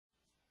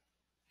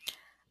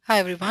Hi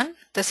everyone,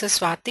 this is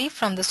Swati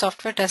from the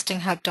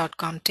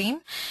softwaretestinghelp.com team,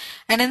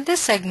 and in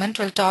this segment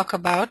we'll talk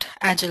about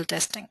Agile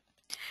testing.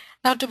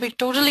 Now, to be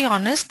totally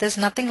honest, there's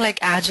nothing like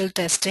Agile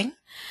testing.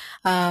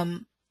 We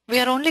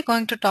are only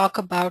going to talk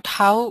about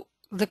how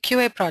the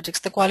QA projects,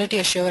 the quality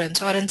assurance,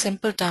 or in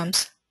simple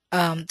terms,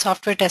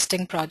 software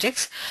testing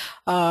projects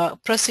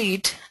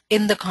proceed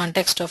in the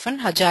context of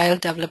an Agile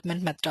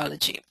development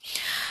methodology.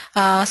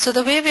 So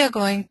the way we are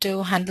going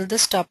to handle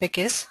this topic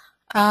is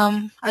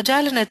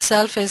Agile in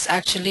itself is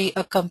actually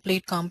a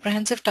complete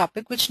comprehensive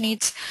topic which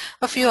needs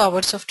a few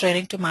hours of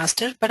training to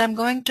master, but I'm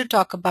going to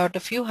talk about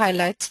a few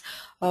highlights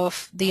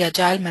of the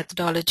Agile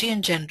methodology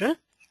in general.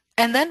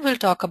 And then we'll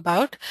talk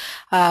about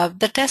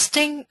the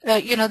testing,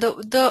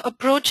 the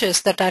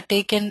approaches that are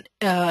taken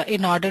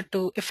in order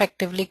to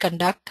effectively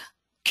conduct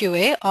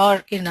QA,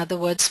 or in other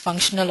words,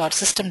 functional or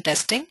system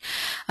testing,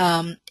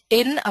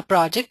 in a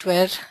project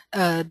where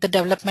the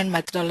development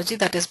methodology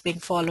that is being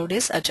followed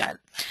is Agile.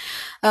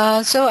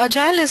 So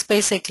Agile is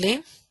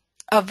basically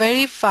a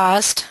very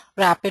fast,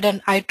 rapid,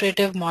 and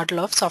iterative model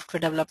of software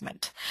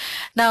development.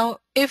 Now,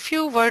 if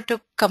you were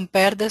to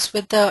compare this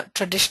with the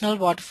traditional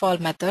waterfall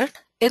method,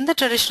 in the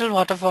traditional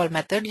waterfall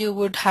method, you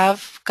would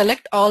have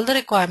collect all the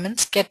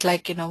requirements, get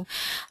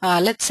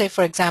let's say,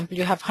 for example,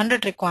 you have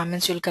 100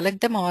 requirements, you'll collect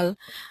them all.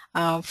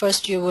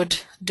 First, you would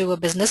do a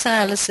business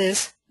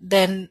analysis,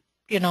 then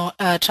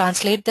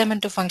translate them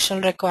into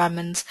functional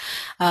requirements,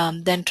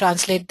 then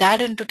translate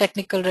that into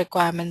technical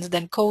requirements,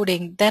 then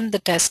coding, then the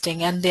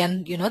testing, and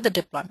then the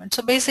deployment.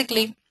 So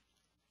basically,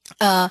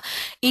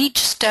 each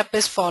step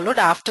is followed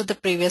after the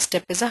previous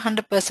step is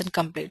 100%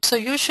 complete. So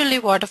usually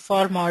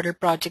waterfall model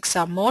projects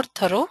are more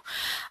thorough.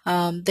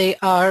 They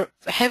are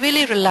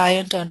heavily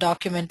reliant on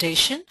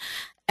documentation,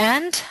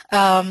 and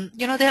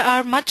they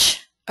are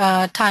much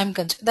time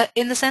consuming,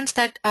 in the sense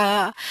that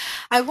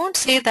I won't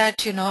say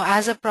that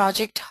as a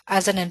project,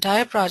 as an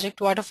entire project,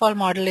 waterfall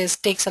model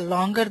takes a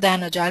longer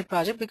than agile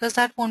project, because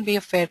that won't be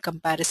a fair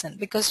comparison,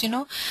 because in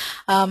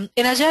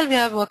agile we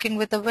are working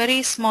with a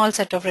very small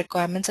set of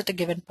requirements at a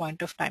given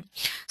point of time.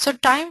 So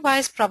time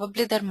wise,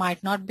 probably there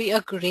might not be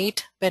a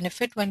great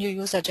benefit when you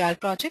use agile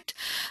project.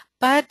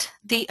 But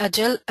the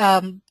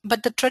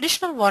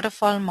traditional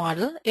waterfall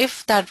model,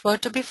 if that were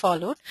to be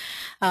followed,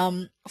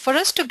 for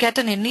us to get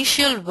an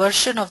initial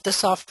version of the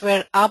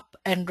software up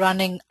and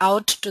running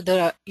out to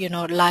the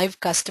live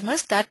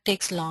customers, that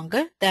takes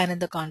longer than in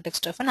the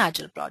context of an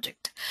agile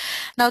project.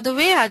 Now, the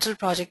way agile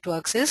project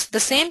works is the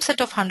same set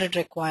of 100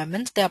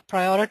 requirements. They are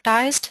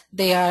prioritized.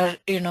 They are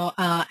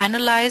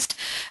analyzed.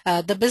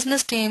 The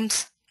business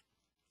teams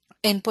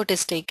input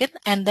is taken,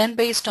 and then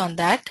based on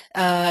that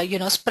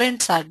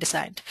sprints are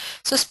designed.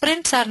 So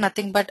sprints are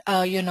nothing but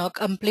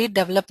complete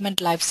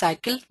development life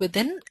cycle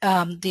within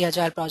the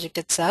agile project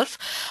itself,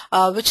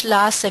 which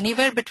lasts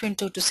anywhere between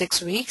 2 to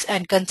 6 weeks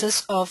and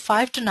consists of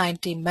 5 to 9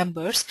 team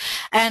members.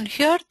 And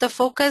here the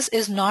focus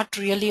is not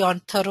really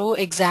on thorough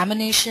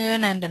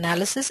examination and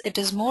analysis. It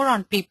is more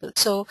on people.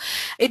 So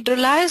it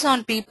relies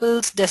on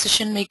people's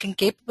decision making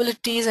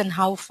capabilities and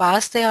how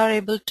fast they are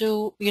able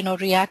to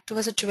react to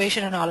a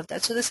situation and all of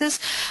that. So this is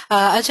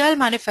Agile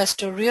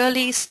Manifesto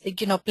really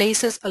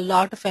places a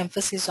lot of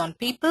emphasis on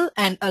people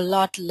and a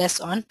lot less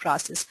on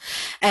process,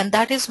 and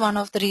that is one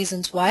of the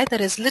reasons why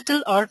there is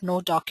little or no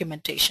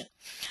documentation.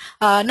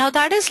 Now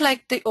that is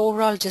like the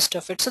overall gist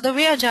of it. So the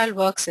way Agile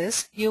works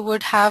is you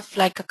would have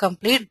like a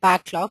complete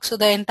backlog. So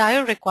the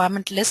entire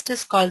requirement list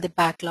is called the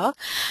backlog,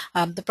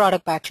 the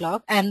product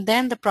backlog, and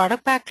then the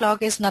product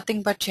backlog is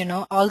nothing but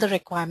all the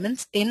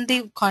requirements in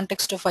the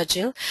context of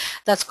Agile.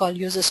 That's called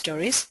user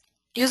stories.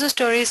 User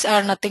stories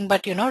are nothing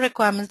but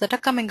requirements that are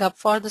coming up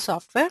for the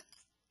software,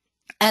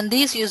 and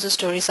these user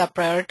stories are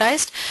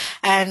prioritized,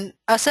 and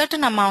a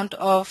certain amount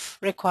of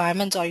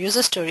requirements or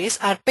user stories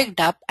are picked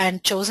up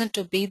and chosen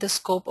to be the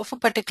scope of a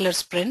particular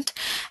sprint,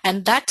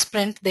 and that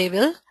sprint they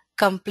will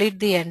complete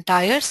the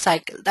entire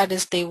cycle. That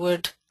is, they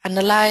would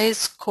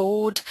analyze,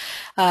 code,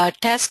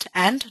 test,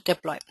 and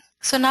deploy.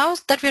 So now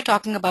that we're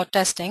talking about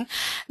testing,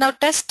 now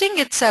testing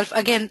itself,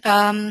 again,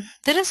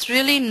 there is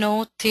really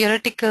no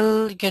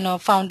theoretical,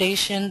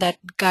 foundation that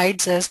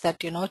guides us that,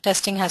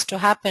 testing has to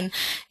happen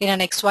in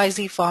an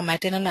XYZ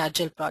format in an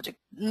agile project.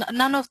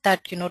 None of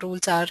that,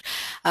 rules are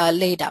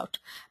laid out.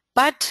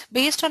 But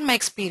based on my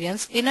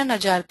experience in an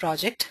agile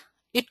project,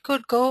 it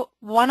could go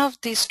one of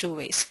these two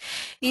ways.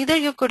 Either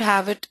you could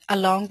have it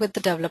along with the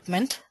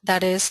development,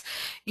 that is,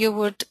 you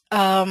would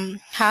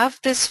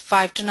have this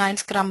 5 to 9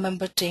 Scrum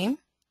member team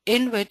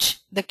in which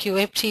the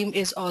QA team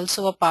is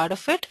also a part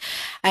of it,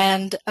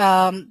 and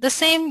the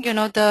same,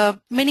 the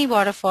mini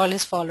waterfall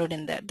is followed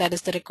in there. That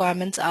is, the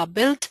requirements are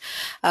built,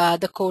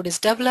 the code is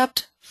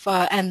developed,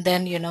 and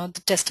then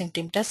the testing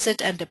team tests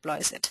it and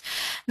deploys it.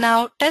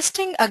 Now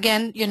testing,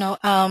 again,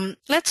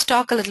 let's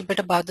talk a little bit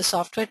about the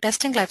software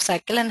testing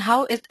lifecycle and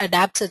how it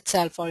adapts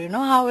itself, or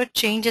how it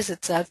changes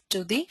itself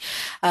to the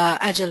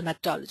agile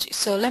methodology.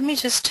 So let me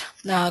just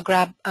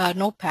grab a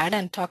notepad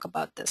and talk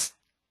about this.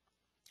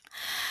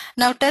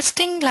 Now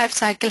testing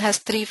lifecycle has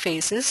 3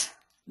 phases: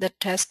 the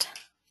test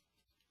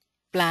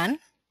plan,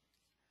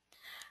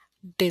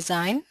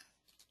 design,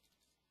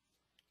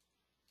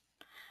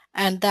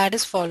 and that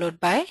is followed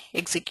by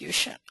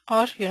execution,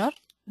 or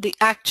the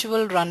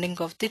actual running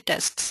of the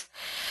tests.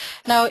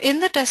 Now in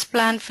the test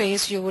plan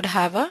phase, you would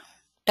have a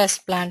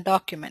test plan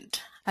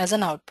document as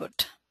an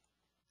output.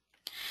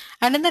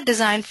 And in the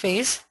design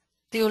phase,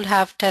 you will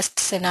have test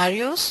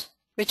scenarios,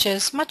 which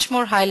is much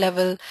more high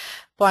level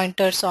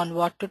pointers on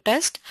what to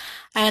test,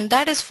 and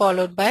that is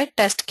followed by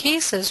test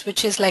cases,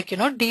 which is like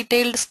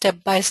detailed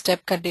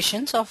step-by-step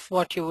conditions of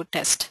what you would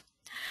test.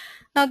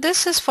 Now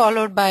this is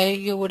followed by,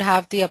 you would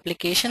have the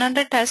application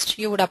under test.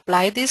 You would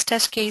apply these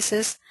test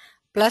cases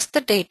plus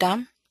the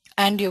data,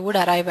 and you would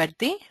arrive at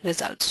the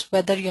results,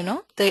 whether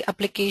the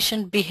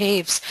application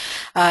behaves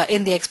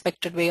in the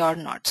expected way or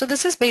not. So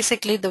this is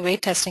basically the way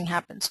testing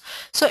happens.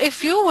 So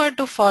if you were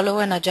to follow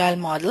an agile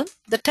model,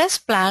 the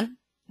test plan,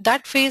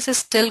 that phase is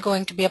still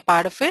going to be a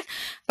part of it,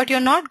 but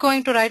you're not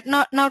going to write.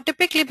 Now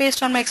typically,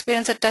 based on my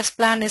experience, a test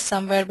plan is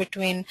somewhere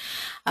between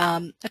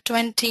a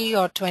 20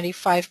 or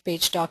 25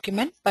 page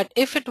document, but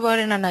if it were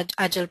in an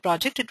agile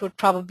project, it would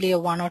probably a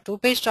 1 or 2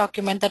 page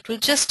document that will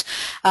just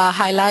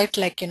highlight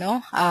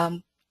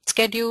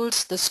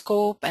schedules, the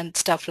scope, and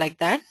stuff like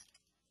that.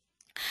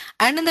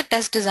 And in the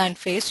test design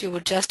phase, you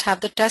would just have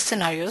the test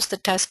scenarios. The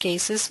test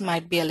cases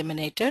might be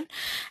eliminated,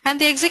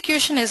 and the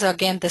execution is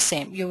again the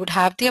same. You would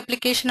have the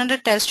application under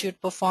test, you'd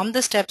perform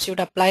the steps, you'd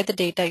apply the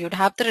data, you'd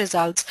have the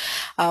results.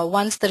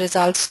 Once the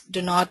results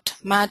do not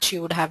match,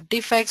 you would have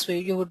defects,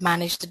 you would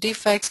manage the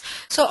defects.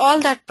 So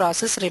all that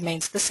process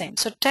remains the same.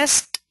 So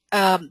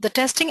the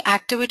testing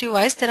activity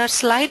wise, there are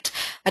slight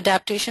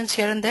adaptations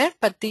here and there,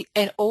 but the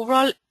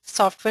overall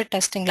software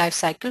testing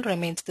lifecycle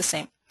remains the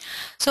same.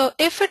 So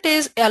if it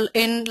is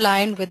in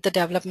line with the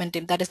development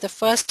team, that is the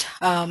first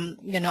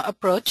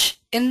approach.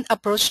 In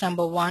approach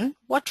number 1,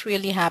 what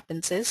really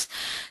happens is,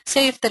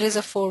 say if there is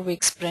a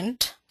 4-week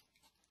sprint,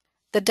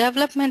 the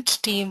development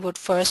team would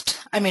first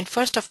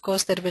of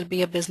course there will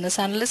be a business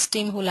analyst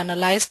team who will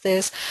analyze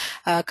this,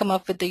 come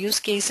up with the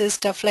use cases,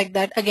 stuff like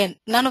that. Again,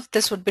 none of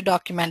this would be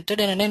documented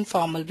in an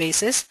informal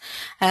basis,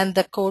 and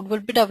the code will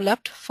be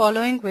developed,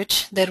 following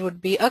which there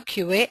would be a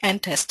QA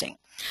and testing.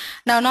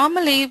 Now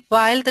normally,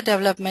 while the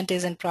development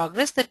is in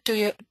progress, the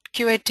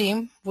QA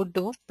team would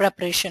do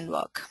preparation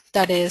work.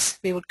 That is,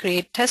 we would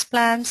create test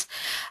plans,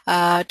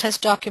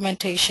 test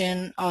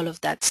documentation, all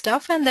of that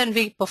stuff, and then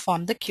we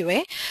perform the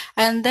QA,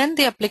 and then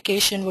the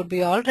application would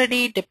be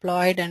already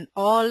deployed, and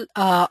all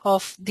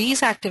of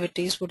these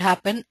activities would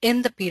happen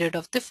in the period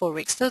of the 4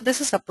 weeks. So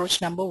this is approach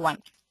number 1.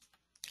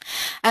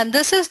 And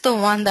this is the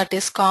one that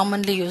is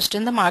commonly used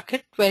in the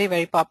market, very,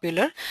 very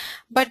popular.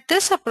 But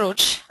this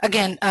approach,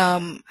 again,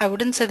 I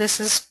wouldn't say this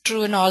is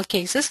true in all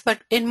cases,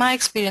 but in my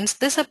experience,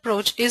 this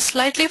approach is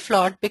slightly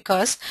flawed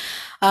because,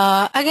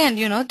 again,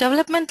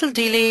 developmental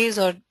delays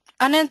or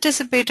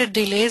unanticipated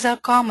delays are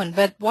common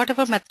with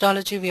whatever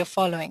methodology we are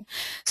following.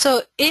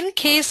 So in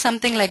case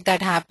something like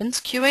that happens,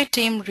 QA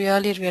team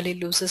really, really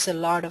loses a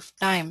lot of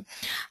time.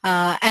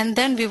 And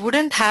then we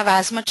wouldn't have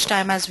as much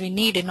time as we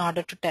need in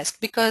order to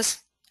test, because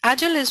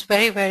Agile is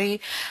very,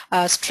 very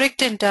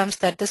strict in terms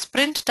that the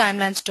sprint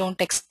timelines don't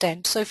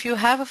extend. So if you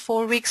have a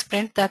 4-week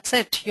sprint, that's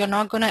it. You're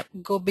not going to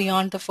go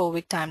beyond the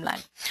 4-week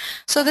timeline.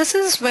 So this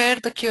is where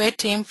the QA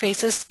team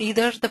faces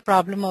either the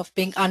problem of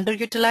being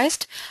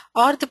underutilized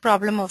or the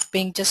problem of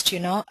being just,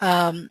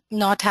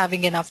 not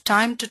having enough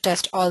time to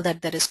test all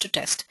that there is to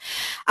test.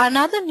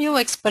 Another new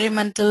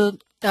experimental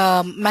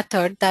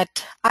method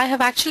that I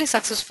have actually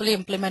successfully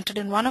implemented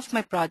in one of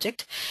my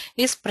projects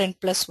is Sprint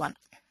Plus One.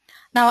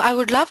 Now, I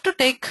would love to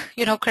take,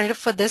 credit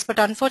for this, but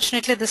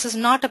unfortunately, this is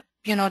not a,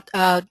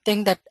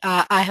 thing that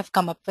I have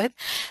come up with.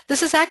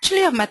 This is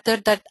actually a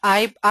method that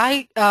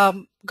I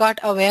got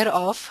aware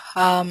of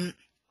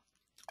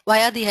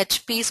via the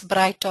HP's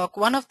Bright Talk,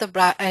 one of the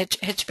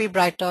HP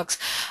Bright Talks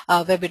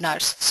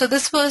webinars. So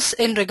this was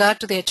in regard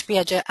to the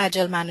HP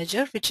Agile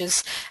Manager, which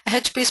is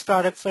HP's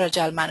product for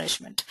agile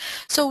management.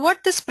 So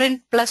what the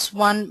Sprint Plus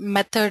One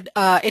method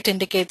it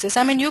indicates is,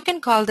 you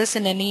can call this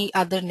in any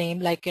other name,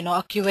 like a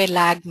QA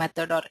lag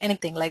method or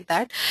anything like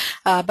that.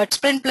 But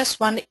Sprint Plus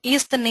One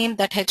is the name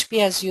that HP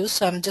has used,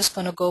 so I'm just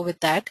going to go with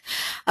that.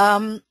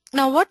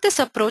 Now what this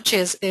approach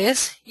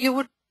is you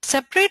would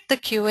separate the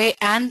QA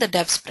and the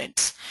dev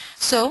sprints.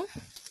 So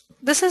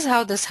this is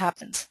how this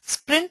happens.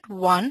 Sprint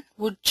 1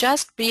 would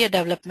just be a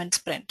development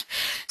sprint.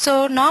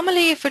 So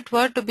normally if it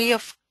were to be a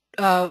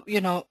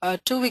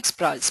 2-week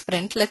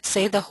sprint, let's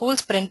say the whole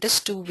sprint is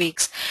 2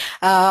 weeks.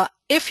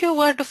 If you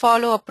were to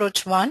follow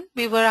approach 1,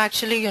 we were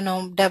actually,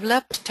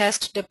 develop,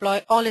 test,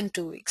 deploy all in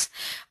 2 weeks.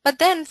 But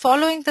then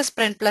following the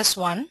Sprint Plus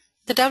One,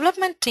 the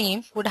development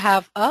team would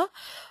have a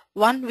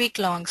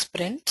 1-week-long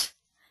sprint.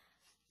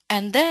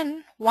 And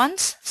then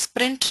once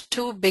Sprint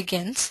 2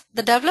 begins,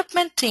 the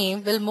development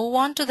team will move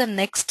on to the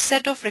next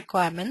set of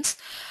requirements,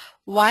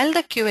 while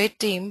the QA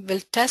team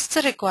will test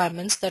the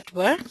requirements that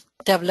were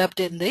developed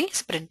in the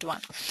sprint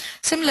 1.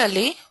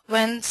 Similarly,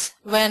 when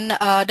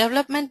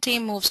development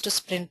team moves to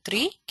sprint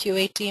 3,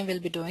 QA team will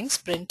be doing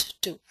sprint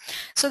 2.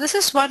 So this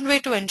is one way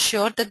to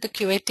ensure that the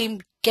QA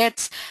team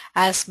gets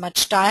as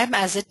much time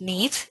as it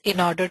needs in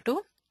order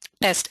to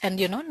test, and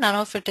none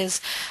of it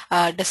is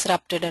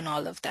disrupted and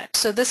all of that.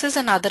 So this is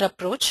another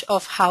approach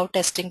of how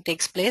testing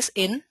takes place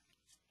in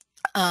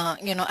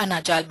an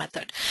agile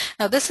method.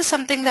 Now this is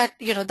something that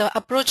the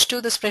approach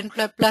to the sprint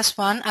plus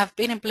one, I've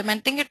been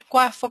implementing it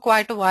for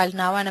quite a while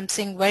now, and I'm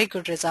seeing very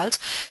good results.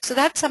 So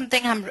that's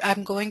something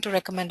I'm going to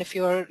recommend if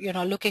you're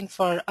looking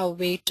for a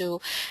way to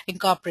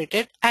incorporate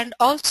it. And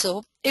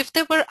also, if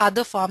there were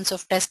other forms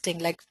of testing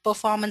like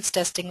performance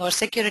testing or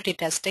security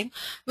testing,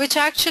 which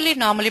actually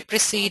normally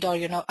precede or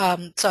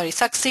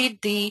succeed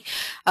the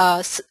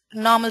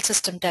normal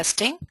system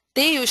testing,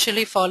 they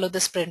usually follow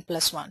the sprint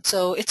plus one.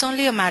 So it's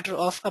only a matter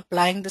of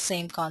applying the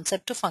same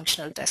concept to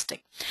functional testing.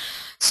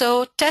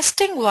 So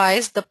testing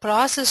wise, the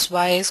process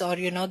wise, or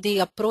the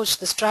approach,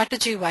 the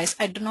strategy wise,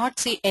 I do not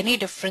see any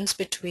difference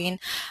between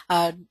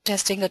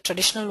testing a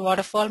traditional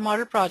waterfall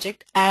model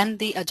project and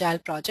the agile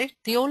project.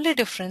 The only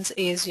difference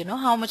is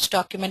how much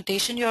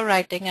documentation you're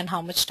writing and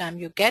how much time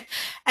you get,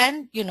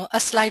 and a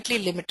slightly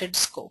limited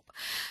scope.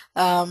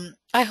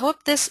 I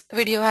hope this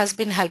video has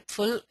been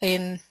helpful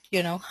in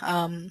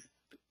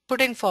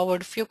putting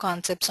forward a few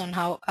concepts on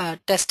how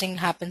testing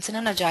happens in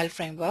an agile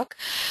framework.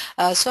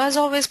 So as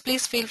always,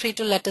 please feel free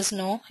to let us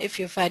know if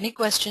you have any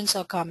questions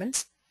or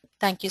comments.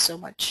 Thank you so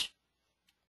much.